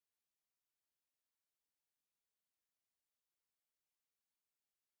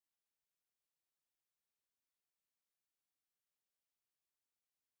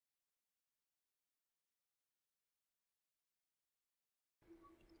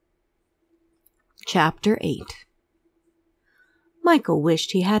Chapter 8. Michael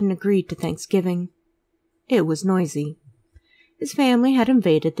wished he hadn't agreed to Thanksgiving. It was noisy. His family had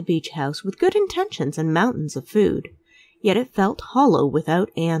invaded the beach house with good intentions and mountains of food, yet it felt hollow without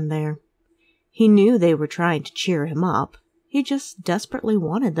Anne there. He knew they were trying to cheer him up. He just desperately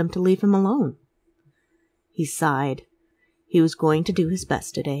wanted them to leave him alone. He sighed. He was going to do his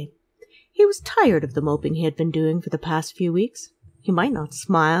best today. He was tired of the moping he had been doing for the past few weeks. He might not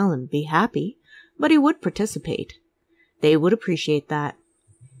smile and be happy, but he would participate. They would appreciate that.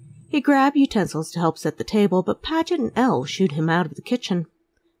 He grabbed utensils to help set the table, but Paget and Elle shooed him out of the kitchen.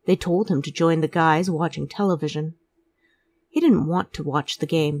 They told him to join the guys watching television. He didn't want to watch the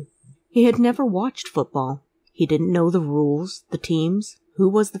game. He had never watched football. He didn't know the rules, the teams, who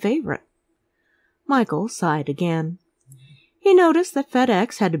was the favorite. Michael sighed again. He noticed that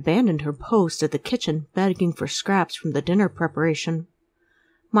FedEx had abandoned her post at the kitchen, begging for scraps from the dinner preparation.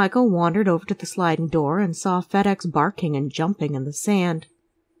 Michael wandered over to the sliding door and saw FedEx barking and jumping in the sand.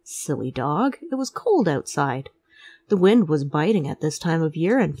 Silly dog, it was cold outside. The wind was biting at this time of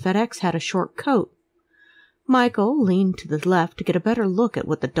year, and FedEx had a short coat. Michael leaned to the left to get a better look at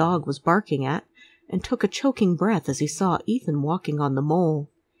what the dog was barking at, and took a choking breath as he saw Ethan walking on the mole.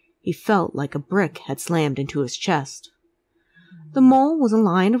 He felt like a brick had slammed into his chest. The mole was a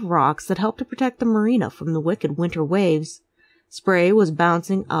line of rocks that helped to protect the marina from the wicked winter waves. Spray was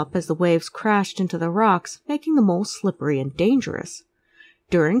bouncing up as the waves crashed into the rocks, making the mole slippery and dangerous.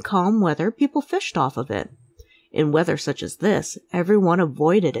 During calm weather, people fished off of it. In weather such as this, everyone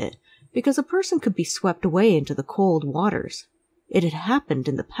avoided it, because a person could be swept away into the cold waters. It had happened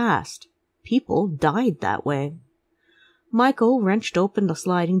in the past. People died that way. Michael wrenched open the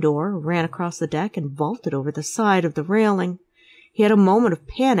sliding door, ran across the deck, and vaulted over the side of the railing. He had a moment of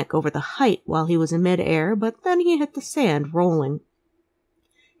panic over the height while he was in mid-air, but then he hit the sand, rolling.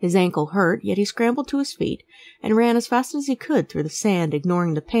 His ankle hurt, yet he scrambled to his feet and ran as fast as he could through the sand,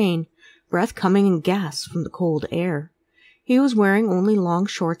 ignoring the pain, breath coming in gasps from the cold air. He was wearing only long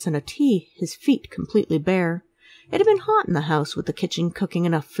shorts and a tee, his feet completely bare. It had been hot in the house, with the kitchen cooking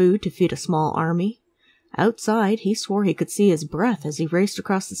enough food to feed a small army. Outside, he swore he could see his breath as he raced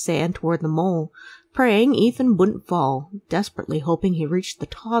across the sand toward the mole, praying Ethan wouldn't fall, desperately hoping he reached the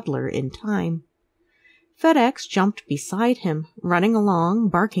toddler in time. FedEx jumped beside him, running along,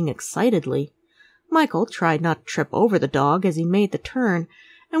 barking excitedly. Michael tried not to trip over the dog as he made the turn,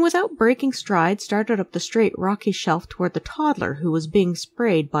 and without breaking stride started up the straight rocky shelf toward the toddler who was being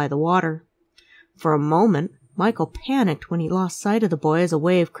sprayed by the water. For a moment, Michael panicked when he lost sight of the boy as a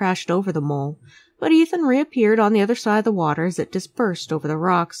wave crashed over the mole, but Ethan reappeared on the other side of the water as it dispersed over the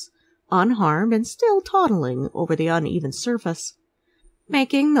rocks, unharmed and still toddling over the uneven surface.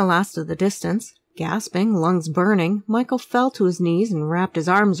 Making the last of the distance, gasping, lungs burning, Michael fell to his knees and wrapped his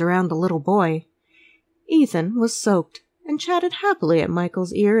arms around the little boy. Ethan was soaked and chatted happily at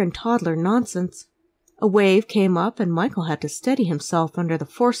Michael's ear in toddler nonsense. A wave came up, and Michael had to steady himself under the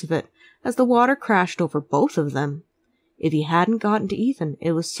force of it as the water crashed over both of them. If he hadn't gotten to Ethan,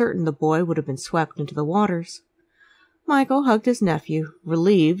 it was certain the boy would have been swept into the waters. Michael hugged his nephew,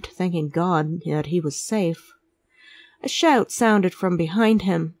 relieved, thanking God that he was safe. A shout sounded from behind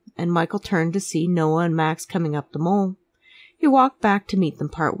him, and Michael turned to see Noah and Max coming up the mole. He walked back to meet them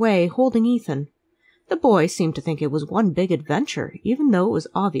part way, holding Ethan. The boy seemed to think it was one big adventure, even though it was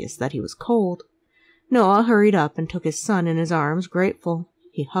obvious that he was cold. Noah hurried up and took his son in his arms, grateful.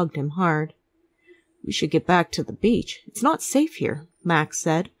 He hugged him hard. "We should get back to the beach. It's not safe here," Max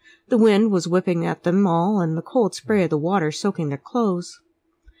said. The wind was whipping at them all, and the cold spray of the water soaking their clothes.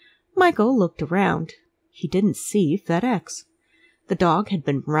 Michael looked around. He didn't see FedEx. The dog had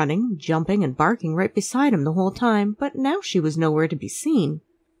been running, jumping, and barking right beside him the whole time, but now she was nowhere to be seen.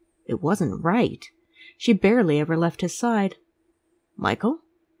 It wasn't right. She barely ever left his side. "Michael?"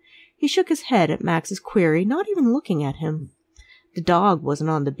 He shook his head at Max's query, not even looking at him. The dog wasn't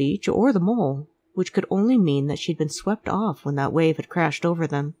on the beach or the mole, which could only mean that she'd been swept off when that wave had crashed over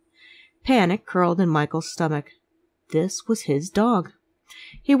them. Panic curled in Michael's stomach. This was his dog.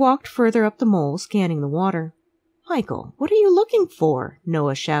 He walked further up the mole, scanning the water. "Michael, what are you looking for?"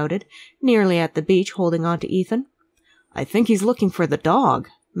 Noah shouted, nearly at the beach, holding on to Ethan. "I think he's looking for the dog,"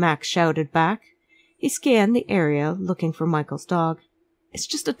 Max shouted back. He scanned the area, looking for Michael's dog. "It's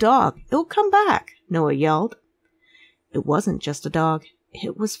just a dog. It'll come back," Noah yelled. It wasn't just a dog.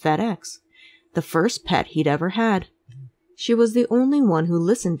 It was FedEx, the first pet he'd ever had. She was the only one who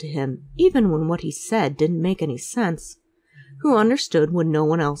listened to him, even when what he said didn't make any sense, who understood when no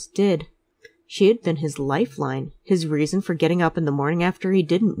one else did. She had been his lifeline, his reason for getting up in the morning after he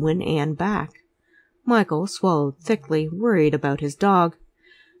didn't win Anne back. Michael swallowed thickly, worried about his dog.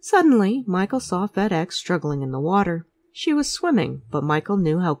 Suddenly, Michael saw FedEx struggling in the water. She was swimming, but Michael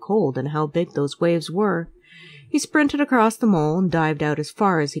knew how cold and how big those waves were. He sprinted across the mole and dived out as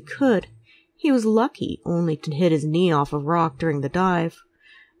far as he could. He was lucky only to hit his knee off a rock during the dive.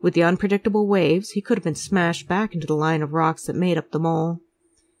 With the unpredictable waves, he could have been smashed back into the line of rocks that made up the mole.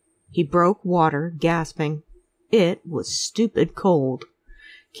 He broke water, gasping. It was stupid cold.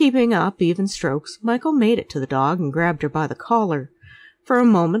 Keeping up even strokes, Michael made it to the dog and grabbed her by the collar. For a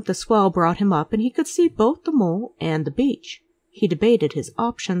moment the swell brought him up, and he could see both the mole and the beach. He debated his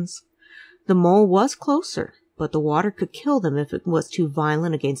options. The mole was closer, but the water could kill them if it was too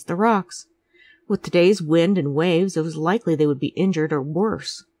violent against the rocks. With today's wind and waves, it was likely they would be injured or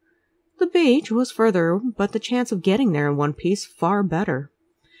worse. The beach was further, but the chance of getting there in one piece far better.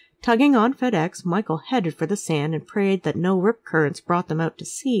 Tugging on FedEx, Michael headed for the sand and prayed that no rip currents brought them out to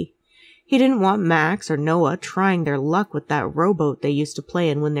sea. He didn't want Max or Noah trying their luck with that rowboat they used to play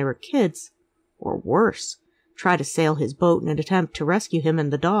in when they were kids. Or worse, try to sail his boat in an attempt to rescue him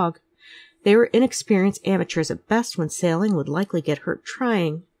and the dog. They were inexperienced amateurs at best when sailing, would likely get hurt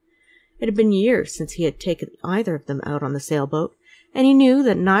trying. It had been years since he had taken either of them out on the sailboat, and he knew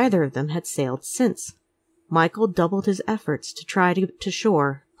that neither of them had sailed since. Michael doubled his efforts to try to get to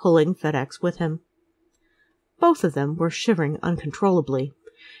shore, pulling FedEx with him. Both of them were shivering uncontrollably.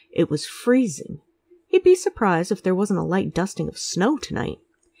 It was freezing. He'd be surprised if there wasn't a light dusting of snow tonight.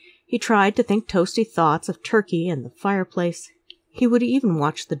 He tried to think toasty thoughts of turkey and the fireplace. He would even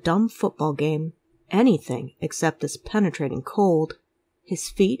watch the dumb football game. Anything except this penetrating cold. His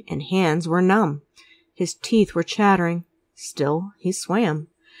feet and hands were numb. His teeth were chattering. Still, he swam.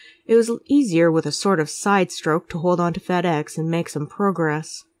 It was easier with a sort of side stroke to hold on to FedEx and make some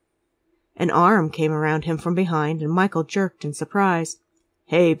progress. An arm came around him from behind, and Michael jerked in surprise.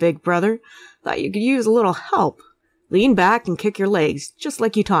 "Hey, big brother, thought you could use a little help. Lean back and kick your legs, just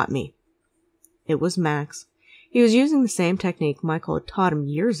like you taught me." It was Max. He was using the same technique Michael had taught him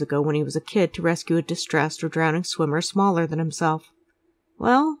years ago when he was a kid to rescue a distressed or drowning swimmer smaller than himself.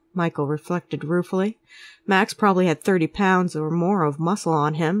 Well, Michael reflected ruefully, Max probably had 30 pounds or more of muscle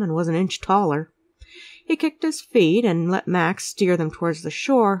on him and was an inch taller. He kicked his feet and let Max steer them towards the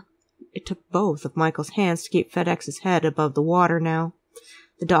shore. It took both of Michael's hands to keep FedEx's head above the water now.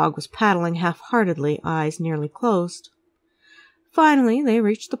 The dog was paddling half-heartedly, eyes nearly closed. Finally, they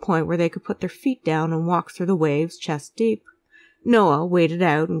reached the point where they could put their feet down and walk through the waves chest deep. Noah waded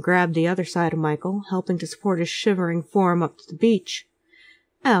out and grabbed the other side of Michael, helping to support his shivering form up to the beach.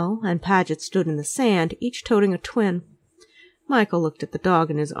 Elle and Paget stood in the sand, each toting a twin. Michael looked at the dog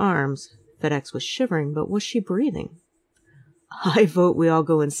in his arms. FedEx was shivering, but was she breathing? "I vote we all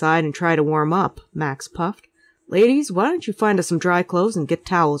go inside and try to warm up," Max puffed. "Ladies, why don't you find us some dry clothes and get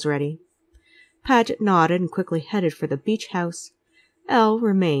towels ready?" Paget nodded and quickly headed for the beach house. Elle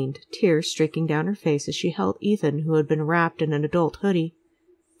remained, tears streaking down her face as she held Ethan, who had been wrapped in an adult hoodie.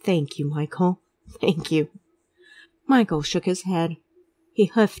 "Thank you, Michael. Thank you." Michael shook his head. He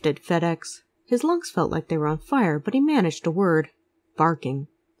hoofed FedEx. His lungs felt like they were on fire, but he managed a word. Barking.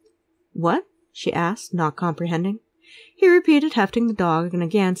 "What?" she asked, not comprehending. He repeated hefting the dog and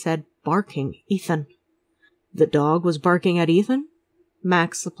again said, "Barking, Ethan." "The dog was barking at Ethan?"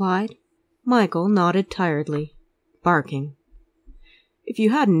 Max supplied. Michael nodded tiredly. "Barking." "If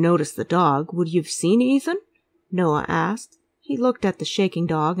you hadn't noticed the dog, would you have seen Ethan?" Noah asked. He looked at the shaking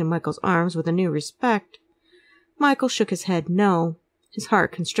dog in Michael's arms with a new respect. Michael shook his head no. His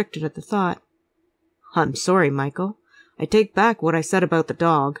heart constricted at the thought. "I'm sorry, Michael. I take back what I said about the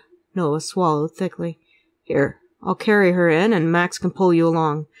dog." Noah swallowed thickly. "Here, I'll carry her in, and Max can pull you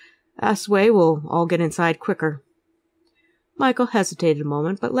along. That way we'll all get inside quicker." Michael hesitated a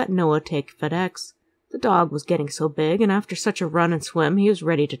moment, but let Noah take FedEx. The dog was getting so big, and after such a run and swim, he was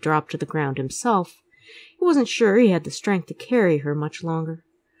ready to drop to the ground himself. He wasn't sure he had the strength to carry her much longer.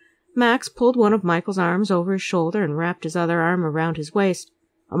 Max pulled one of Michael's arms over his shoulder and wrapped his other arm around his waist.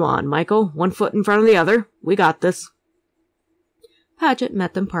 "Come on, Michael, one foot in front of the other. We got this." Paget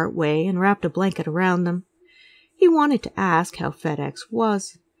met them part way and wrapped a blanket around them. He wanted to ask how FedEx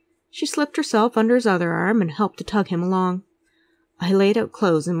was. She slipped herself under his other arm and helped to tug him along. "I laid out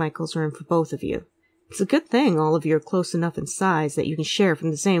clothes in Michael's room for both of you. It's a good thing all of you are close enough in size that you can share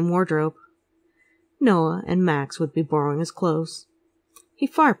from the same wardrobe." Noah and Max would be borrowing his clothes. He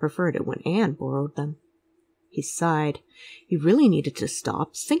far preferred it when Anne borrowed them. He sighed. He really needed to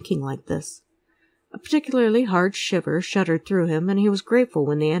stop thinking like this. A particularly hard shiver shuddered through him, and he was grateful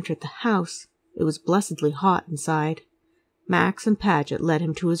when they entered the house. It was blessedly hot inside. Max and Paget led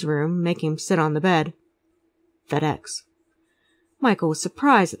him to his room, making him sit on the bed. FedEx. Michael was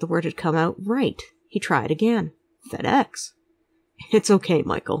surprised that the word had come out right. He tried again. FedEx. It's okay,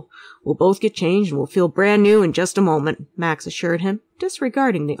 Michael. We'll both get changed and we'll feel brand new in just a moment, Max assured him,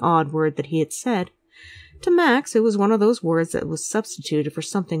 disregarding the odd word that he had said. To Max, it was one of those words that was substituted for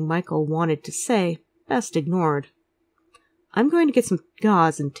something Michael wanted to say, best ignored. I'm going to get some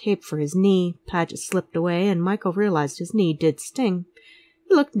gauze and tape for his knee. Paget slipped away, and Michael realized his knee did sting.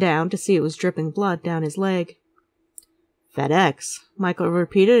 He looked down to see it was dripping blood down his leg. FedEx, Michael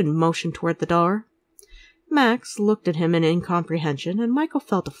repeated and motioned toward the door. Max looked at him in incomprehension, and Michael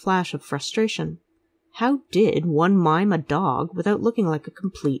felt a flash of frustration. How did one mime a dog without looking like a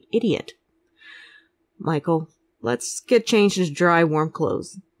complete idiot? Michael, let's get changed into dry, warm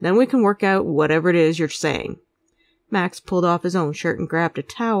clothes. Then we can work out whatever it is you're saying. Max pulled off his own shirt and grabbed a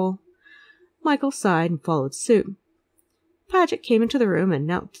towel. Michael sighed and followed suit. Paget came into the room and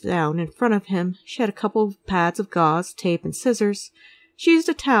knelt down in front of him. She had a couple of pads of gauze, tape, and scissors. She used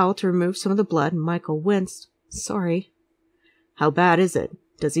a towel to remove some of the blood, and Michael winced. Sorry. How bad is it?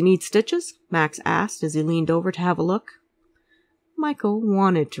 Does he need stitches? Max asked as he leaned over to have a look. Michael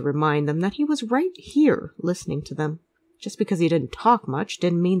wanted to remind them that he was right here listening to them. Just because he didn't talk much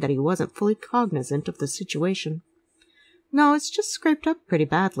didn't mean that he wasn't fully cognizant of the situation. No, it's just scraped up pretty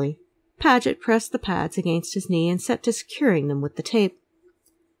badly. Paget pressed the pads against his knee and set to securing them with the tape.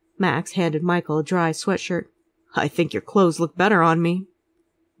 Max handed Michael a dry sweatshirt. I think your clothes look better on me.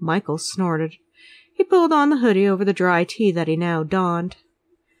 Michael snorted. He pulled on the hoodie over the dry tee that he now donned.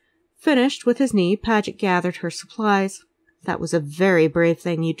 Finished with his knee, Paget gathered her supplies. That was a very brave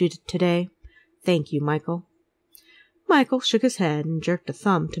thing you did today. Thank you, Michael. Michael shook his head and jerked a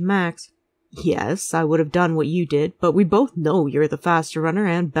thumb to Max. Yes, I would have done what you did, but we both know you're the faster runner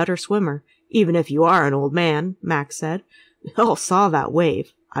and better swimmer, even if you are an old man, Max said. We all saw that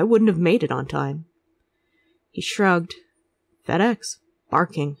wave. I wouldn't have made it on time. He shrugged. FedEx.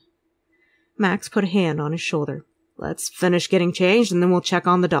 Barking. Max put a hand on his shoulder. Let's finish getting changed and then we'll check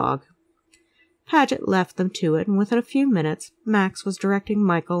on the dog. Paget left them to it, and within a few minutes, Max was directing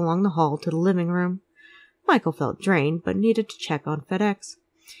Michael along the hall to the living room. Michael felt drained, but needed to check on FedEx.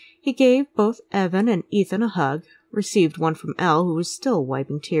 He gave both Evan and Ethan a hug, received one from Elle, who was still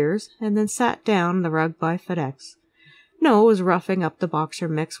wiping tears, and then sat down on the rug by FedEx. Noah was roughing up the boxer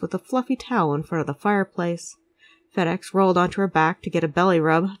mix with a fluffy towel in front of the fireplace. FedEx rolled onto her back to get a belly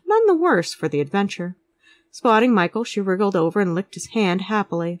rub, none the worse for the adventure. Spotting Michael, she wriggled over and licked his hand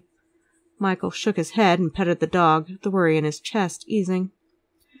happily. Michael shook his head and petted the dog, the worry in his chest easing.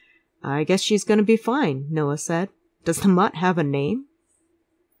 I guess she's going to be fine, Noah said. Does the mutt have a name?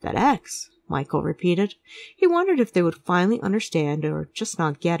 FedEx, Michael repeated. He wondered if they would finally understand or just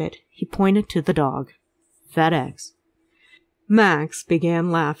not get it. He pointed to the dog. FedEx. Max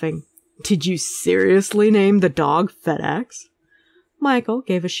began laughing. Did you seriously name the dog FedEx? Michael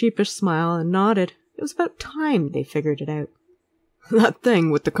gave a sheepish smile and nodded. It was about time they figured it out. That thing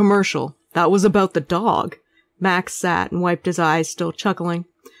with the commercial, that was about the dog. Max sat and wiped his eyes, still chuckling.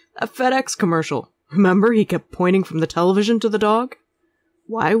 That FedEx commercial. Remember, he kept pointing from the television to the dog?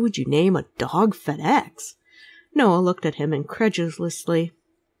 Why would you name a dog FedEx? Noah looked at him incredulously.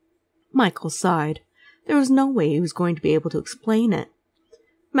 Michael sighed. There was no way he was going to be able to explain it.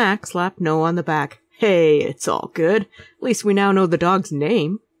 Max slapped Noah on the back. Hey, it's all good. At least we now know the dog's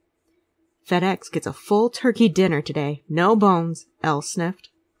name. FedEx gets a full turkey dinner today. No bones, Elle sniffed.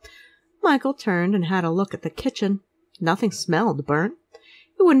 Michael turned and had a look at the kitchen. Nothing smelled burnt.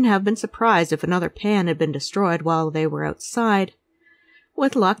 He wouldn't have been surprised if another pan had been destroyed while they were outside.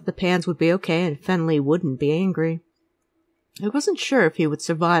 With luck, the pans would be okay and Fenley wouldn't be angry. He wasn't sure if he would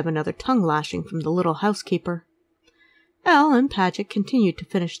survive another tongue-lashing from the little housekeeper. Elle and Paget continued to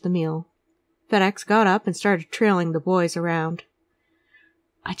finish the meal. FedEx got up and started trailing the boys around.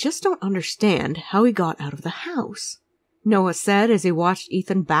 I just don't understand how he got out of the house, Noah said as he watched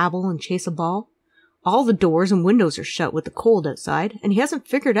Ethan babble and chase a ball. All the doors and windows are shut with the cold outside, and he hasn't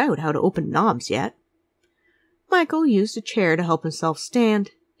figured out how to open knobs yet. Michael used a chair to help himself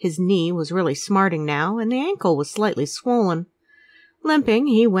stand. His knee was really smarting now, and the ankle was slightly swollen. Limping,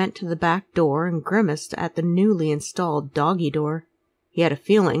 he went to the back door and grimaced at the newly installed doggy door. He had a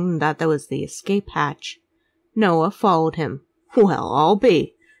feeling that was the escape hatch. Noah followed him. Well, I'll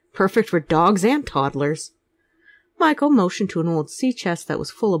be. Perfect for dogs and toddlers. Michael motioned to an old sea chest that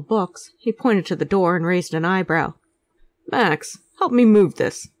was full of books. He pointed to the door and raised an eyebrow. Max, help me move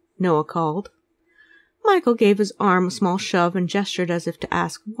this, Noah called. Michael gave his arm a small shove and gestured as if to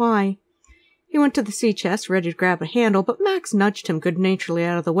ask why. He went to the sea chest, ready to grab a handle, but Max nudged him good-naturedly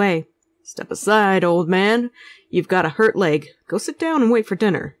out of the way. Step aside, old man. You've got a hurt leg. Go sit down and wait for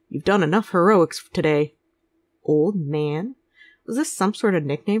dinner. You've done enough heroics today. Old man? Was this some sort of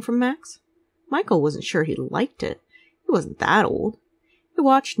nickname from Max? Michael wasn't sure he liked it. He He wasn't that old. He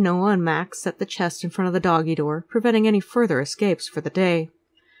watched Noah and Max set the chest in front of the doggy door, preventing any further escapes for the day.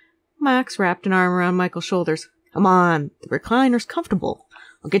 Max wrapped an arm around Michael's shoulders. "Come on, the recliner's comfortable.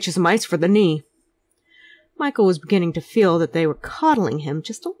 I'll get you some ice for the knee." Michael was beginning to feel that they were coddling him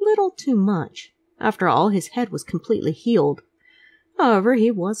just a little too much. After all, his head was completely healed. However,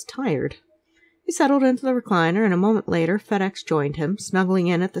 he was tired. He settled into the recliner, and a moment later FedEx joined him, snuggling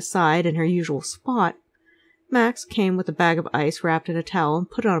in at the side in her usual spot. Max came with a bag of ice wrapped in a towel and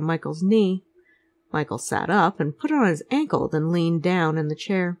put it on Michael's knee. Michael sat up and put it on his ankle, then leaned down in the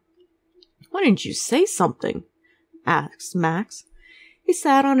chair. "Why didn't you say something?" asked Max. He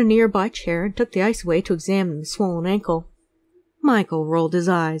sat on a nearby chair and took the ice away to examine the swollen ankle. Michael rolled his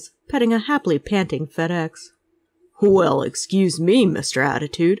eyes, petting a happily panting FedEx. "Well, excuse me, Mr.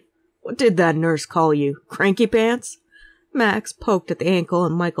 Attitude. What did that nurse call you? Cranky pants?" Max poked at the ankle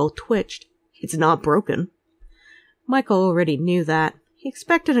and Michael twitched. "It's not broken." Michael already knew that. He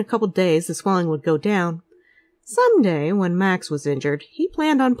expected in a couple days the swelling would go down. Someday, when Max was injured, he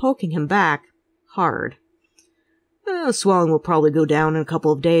planned on poking him back. Hard. "The swelling will probably go down in a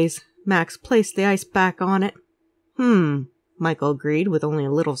couple of days." Max placed the ice back on it. Michael agreed with only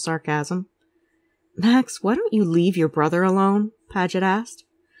a little sarcasm. "Max, why don't you leave your brother alone?" Paget asked.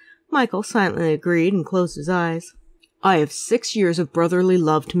 Michael silently agreed and closed his eyes. "I have 6 years of brotherly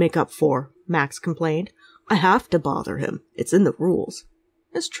love to make up for," Max complained. "I have to bother him. It's in the rules."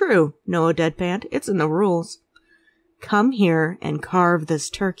 "It's true," Noah deadpanned. "It's in the rules." "Come here and carve this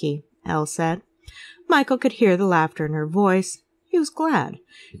turkey," Elle said. Michael could hear the laughter in her voice. He was glad.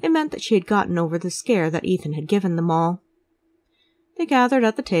 It meant that she had gotten over the scare that Ethan had given them all. They gathered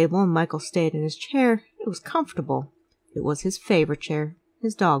at the table, and Michael stayed in his chair. It was comfortable. It was his favorite chair.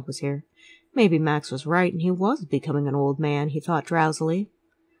 His dog was here. Maybe Max was right, and he was becoming an old man, he thought drowsily.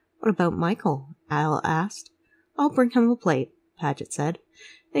 "What about Michael?" Elle asked. "I'll bring him a plate," Paget said.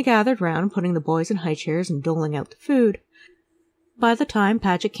 They gathered round, putting the boys in high chairs and doling out the food. By the time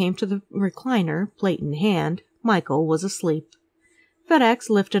Paget came to the recliner, plate in hand, Michael was asleep. FedEx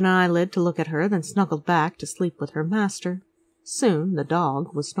lifted an eyelid to look at her, then snuggled back to sleep with her master. Soon the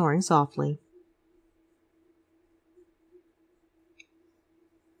dog was snoring softly.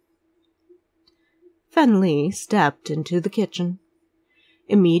 Fenley stepped into the kitchen.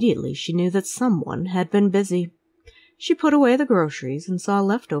 Immediately she knew that someone had been busy. She put away the groceries and saw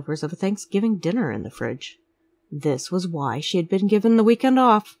leftovers of a Thanksgiving dinner in the fridge. This was why she had been given the weekend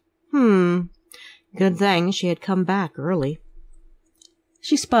off. Good thing she had come back early.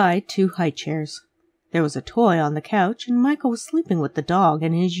 She spied 2 high chairs. There was a toy on the couch, and Michael was sleeping with the dog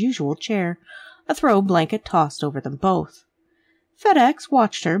in his usual chair, a throw blanket tossed over them both. FedEx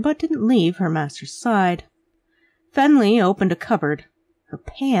watched her, but didn't leave her master's side. Fenley opened a cupboard. Her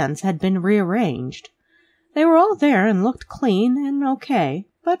pans had been rearranged. They were all there and looked clean and okay,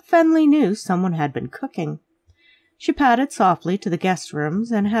 but Fenley knew someone had been cooking. She padded softly to the guest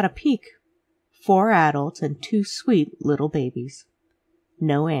rooms and had a peek. 4 adults and 2 sweet little babies.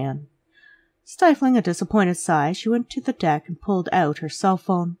 No Anne. Stifling a disappointed sigh, she went to the deck and pulled out her cell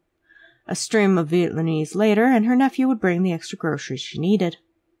phone. A stream of Vietnamese later, and her nephew would bring the extra groceries she needed.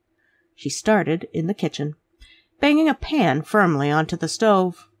 She started in the kitchen, banging a pan firmly onto the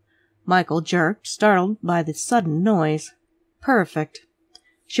stove. Michael jerked, startled by the sudden noise. Perfect.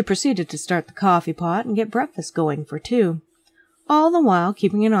 She proceeded to start the coffee pot and get breakfast going for 2, all the while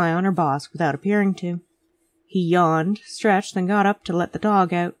keeping an eye on her boss without appearing to. He yawned, stretched, then got up to let the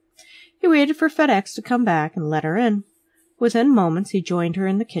dog out. He waited for FedEx to come back and let her in. Within moments he joined her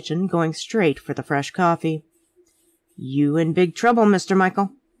in the kitchen, going straight for the fresh coffee. "You in big trouble, Mr.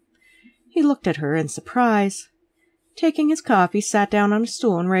 Michael." He looked at her in surprise. Taking his coffee, sat down on a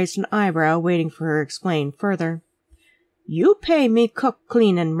stool and raised an eyebrow, waiting for her to explain further. "You pay me cook,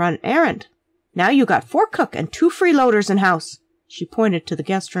 clean, and run errand. Now you got 4 cook and 2 freeloaders in house." She pointed to the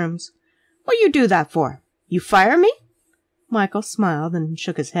guest rooms. "What you do that for? You fire me?" Michael smiled and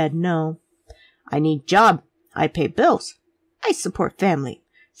shook his head no. "I need job. I pay bills. I support family.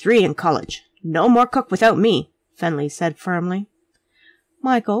 3 in college. No more cook without me," Fenley said firmly.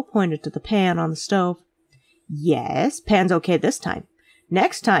 Michael pointed to the pan on the stove. "Yes, pan's okay this time.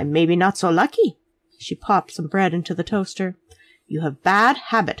 Next time, maybe not so lucky." She popped some bread into the toaster. "You have bad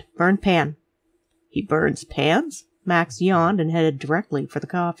habit. Burn pan." "He burns pans?" Max yawned and headed directly for the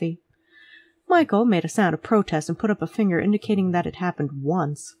coffee. Michael made a sound of protest and put up a finger indicating that it happened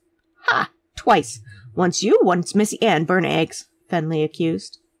once. "Ha! Twice. Once you, once Missy Ann burn eggs," Fenley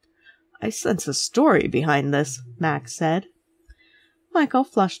accused. "I sense a story behind this," Max said. Michael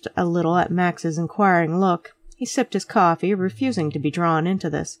flushed a little at Max's inquiring look. He sipped his coffee, refusing to be drawn into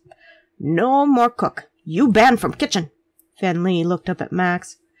this. "No more cook. You banned from kitchen." Fenley looked up at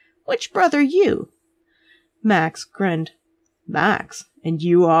Max. Which brother you? Max grinned. Max, and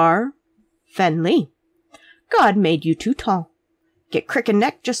you are? Fenley. God made you too tall. Get crick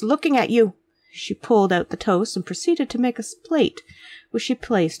neck just looking at you. She pulled out the toast and proceeded to make a plate, which she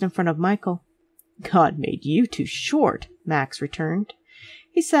placed in front of Michael. God made you too short, Max returned.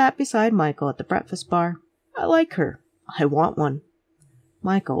 He sat beside Michael at the breakfast bar. I like her. I want one.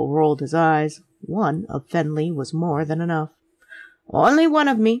 Michael rolled his eyes. One of Fenley was more than enough. Only one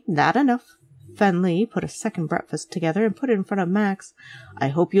of me, that enough. Fenley put a second breakfast together and put it in front of Max. I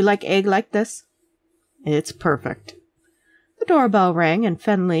hope you like egg like this. It's perfect. The doorbell rang and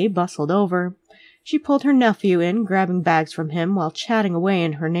Fenley bustled over. She pulled her nephew in, grabbing bags from him while chatting away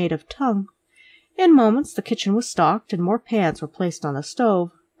in her native tongue. In moments the kitchen was stocked and more pans were placed on the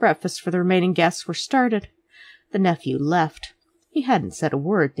stove. Breakfast for the remaining guests were started. The nephew left. He hadn't said a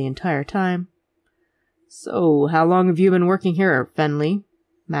word the entire time. So, how long have you been working here, Fenley?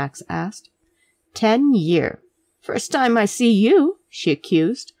 Max asked. 10 years. First time I see you, she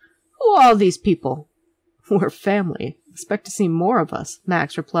accused. Who are all these people? We're family. Expect to see more of us,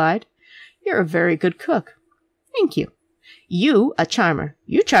 Max replied. You're a very good cook. Thank you. You a charmer.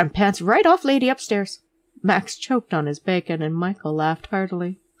 You charm pants right off lady upstairs. Max choked on his bacon and Michael laughed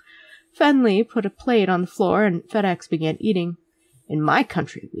heartily. Fenley put a plate on the floor and FedEx began eating. In my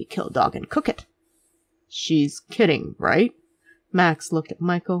country, we kill a dog and cook it. She's kidding, right? Max looked at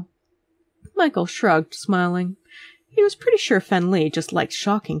Michael. Michael shrugged, smiling. He was pretty sure Fenley just liked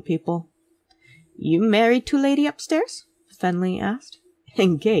shocking people. You married to lady upstairs? Fenley asked.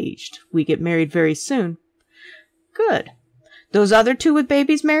 Engaged. We get married very soon. Good. Those other two with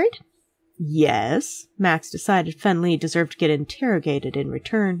babies married? Yes. Max decided Fenley deserved to get interrogated in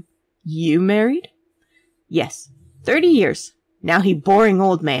return. You married? Yes. 30 years. Now he boring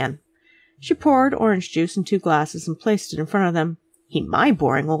old man. She poured orange juice in 2 glasses and placed it in front of them. He my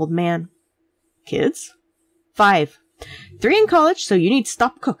boring old man. Kids? 5. 3 in college, so you need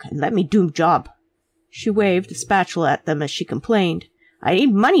stop cook and let me do job. She waved the spatula at them as she complained. I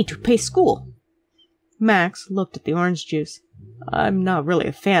need money to pay school. Max looked at the orange juice. I'm not really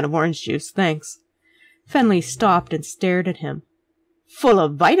a fan of orange juice, thanks. Fenley stopped and stared at him. Full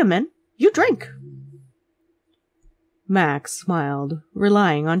of vitamin. You drink. Max smiled,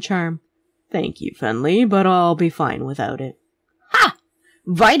 relying on charm. Thank you, Fenley, but I'll be fine without it. Ha!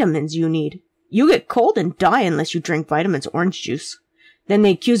 Vitamins you need. You get cold and die unless you drink vitamins orange juice. Then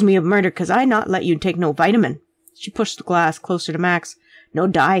they accuse me of murder 'cause I not let you take no vitamin. She pushed the glass closer to Max. No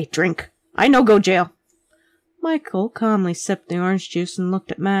die, drink. I no go jail. Michael calmly sipped the orange juice and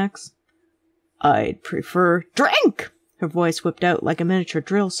looked at Max. I'd prefer... Drink! Her voice whipped out like a miniature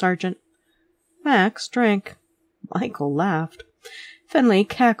drill sergeant. Max drank. Michael laughed. Fenley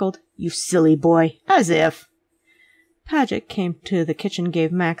cackled. You silly boy. As if. Paget came to the kitchen and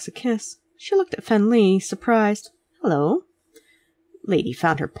gave Max a kiss. She looked at Fenley, surprised. Hello. Lady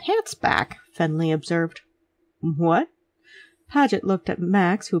found her pants back, Fenley observed. What? Paget looked at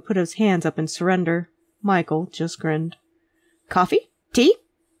Max, who put his hands up in surrender. Michael just grinned. Coffee? Tea?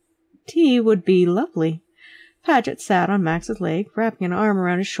 Tea would be lovely. Paget sat on Max's leg, wrapping an arm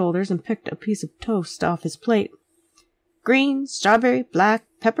around his shoulders, and picked a piece of toast off his plate. Green, strawberry, black,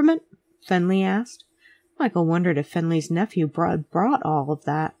 peppermint? Fenley asked. Michael wondered if Fenley's nephew brought all of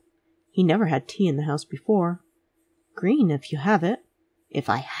that. He never had tea in the house before. Green, if you have it. If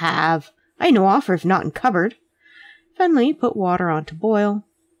I have. I no offer if not in cupboard. Fenley put water on to boil.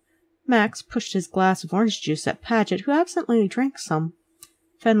 Max pushed his glass of orange juice at Paget, who absently drank some.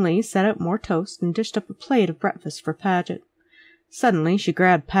 Fenley set out more toast and dished up a plate of breakfast for Paget. Suddenly she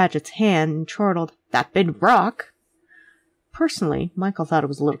grabbed Paget's hand and chortled, That big rock! Personally, Michael thought it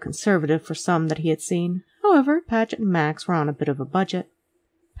was a little conservative for some that he had seen. However, Paget and Max were on a bit of a budget.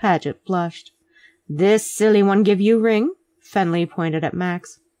 Paget blushed. This silly one give you ring? Fenley pointed at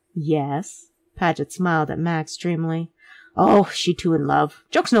Max. Yes. Paget smiled at Max dreamily. Oh, she too in love.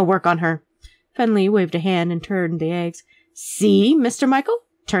 Joke's no work on her. Fenley waved a hand and turned the eggs. See, Mr. Michael?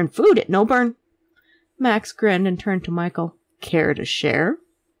 Turn food, it no burn. Max grinned and turned to Michael. Care to share?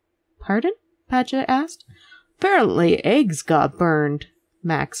 Pardon? Paget asked. Apparently eggs got burned,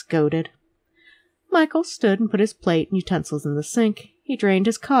 Max goaded. Michael stood and put his plate and utensils in the sink. He drained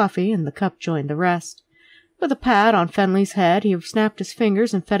his coffee, and the cup joined the rest. With a pat on Fenley's head, he snapped his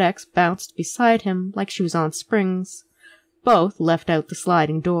fingers, and FedEx bounced beside him like she was on springs. Both left out the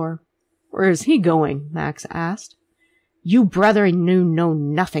sliding door. Where is he going? Max asked. You brother knew know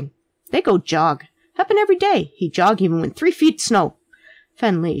nothing. They go jog. Happen every day. He jog even when 3 feet snow.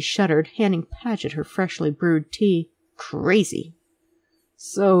 Fenley shuddered, handing Paget her freshly brewed tea. Crazy.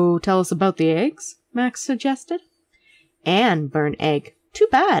 So tell us about the eggs, Max suggested. Anne burn egg. Too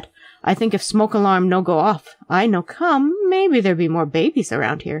bad. I think if smoke alarm no go off, I no come, maybe there be more babies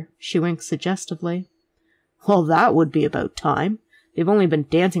around here. She winked suggestively. Well, that would be about time. They've only been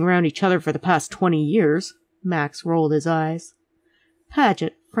dancing around each other for the past 20 years. Max rolled his eyes.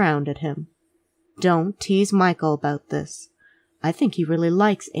 Paget frowned at him. Don't tease Michael about this. I think he really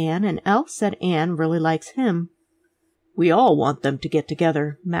likes Anne, and Elle said Anne really likes him. We all want them to get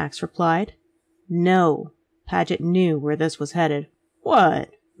together, Max replied. No. Paget knew where this was headed. What?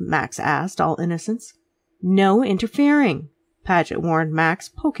 Max asked, all innocence. No interfering, Paget warned Max,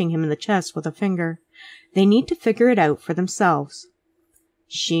 poking him in the chest with a finger. They need to figure it out for themselves.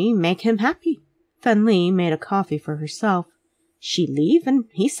 She make him happy. Fen-Li made a coffee for herself. She leave, and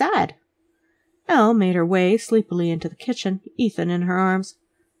he sad. Elle made her way sleepily into the kitchen, Ethan in her arms.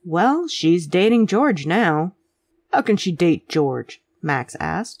 Well, she's dating George now. How can she date George? Max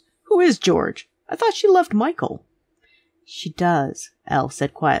asked. Who is George? I thought she loved Michael. She does, Elle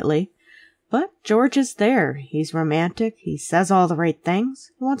said quietly. But George is there. He's romantic. He says all the right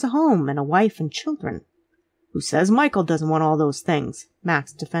things. He wants a home and a wife and children. Who says Michael doesn't want all those things?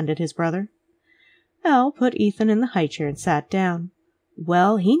 Max defended his brother. Elle put Ethan in the high chair and sat down.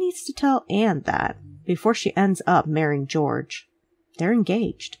 Well, he needs to tell Anne that, before she ends up marrying George. They're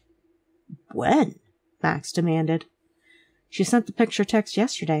engaged. When? Max demanded. She sent the picture text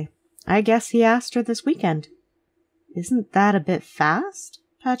yesterday. I guess he asked her this weekend. Isn't that a bit fast?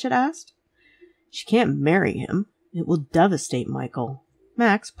 Paget asked. She can't marry him. It will devastate Michael.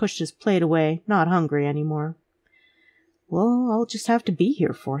 Max pushed his plate away, not hungry any more. Well, I'll just have to be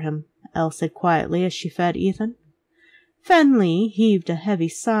here for him, Elle said quietly as she fed Ethan. Fen-Li heaved a heavy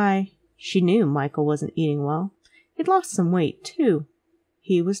sigh. She knew Michael wasn't eating well. He'd lost some weight, too.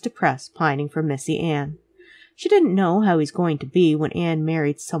 He was depressed, pining for Missy Anne. She didn't know how he's going to be when Anne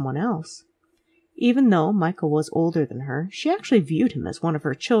married someone else. Even though Michael was older than her, she actually viewed him as one of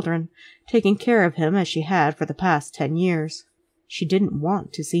her children, taking care of him as she had for the past 10 years. She didn't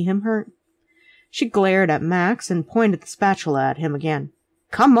want to see him hurt. She glared at Max and pointed the spatula at him again.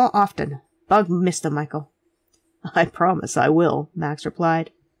 Come more often. Bug Mr. Michael. I promise I will, Max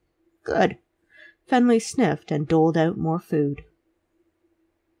replied. Good. Fen-Li sniffed and doled out more food.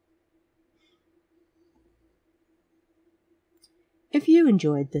 If you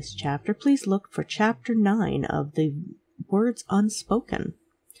enjoyed this chapter, please look for Chapter 9 of the Words Unspoken.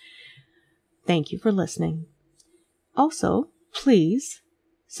 Thank you for listening. Also, please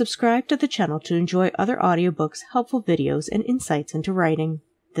subscribe to the channel to enjoy other audiobooks, helpful videos, and insights into writing.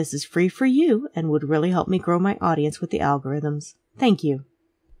 This is free for you and would really help me grow my audience with the algorithms. Thank you.